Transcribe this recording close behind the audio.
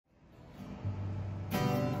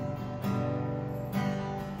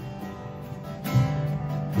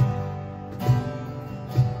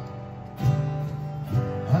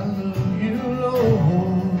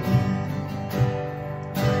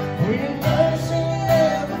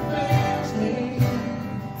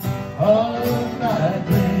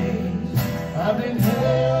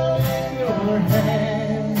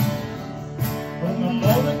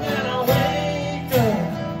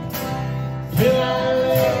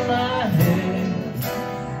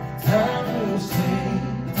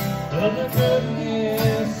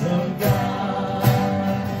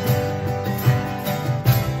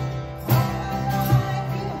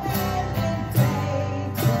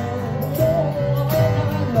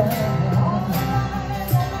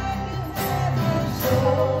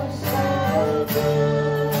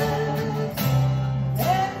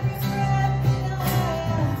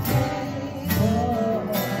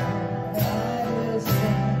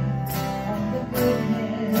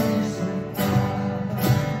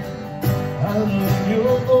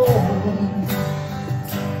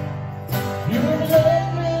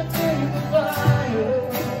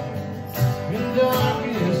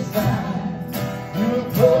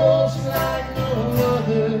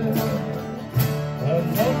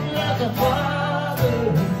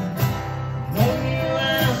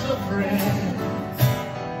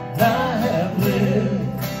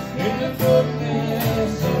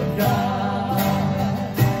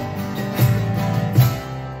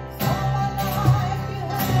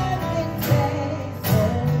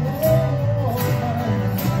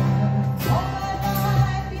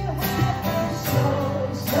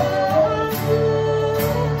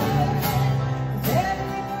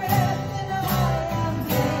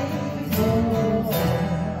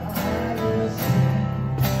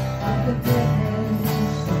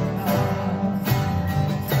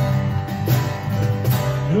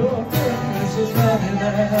Your goodness is running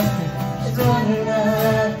after, it's running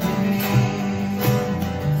after me.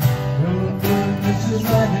 Your goodness is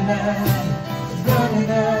running after, it's running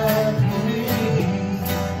after me.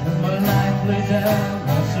 With my life laid down,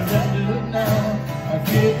 I surrender it now. I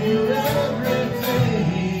give you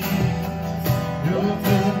everything. Your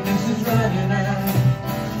goodness is running after,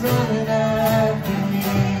 it's running after me.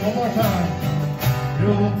 One more time.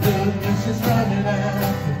 Your goodness is running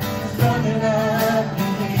after, it's running after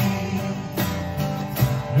me.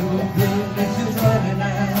 Your goodness is running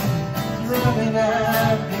after, it's running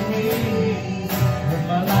after me. With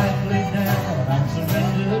my life laid down, I'm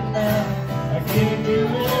surrendered now. I give you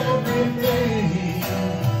everything.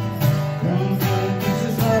 Your goodness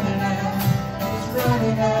is running after, it's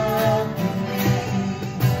running after me.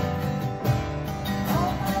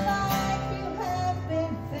 All my life you have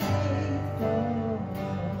been faithful.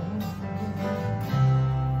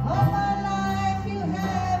 All my life you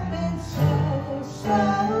have been so, so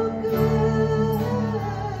good.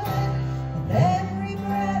 With every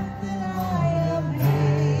breath that I am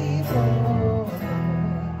able,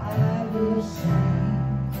 I will sing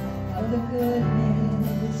of the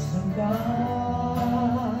goodness of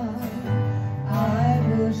God. I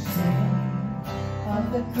will sing of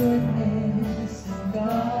the goodness of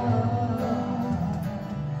God.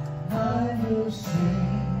 I will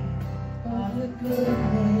sing of the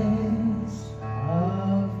goodness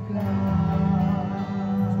of God.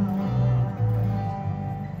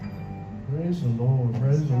 Praise the Lord,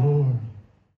 praise the Lord.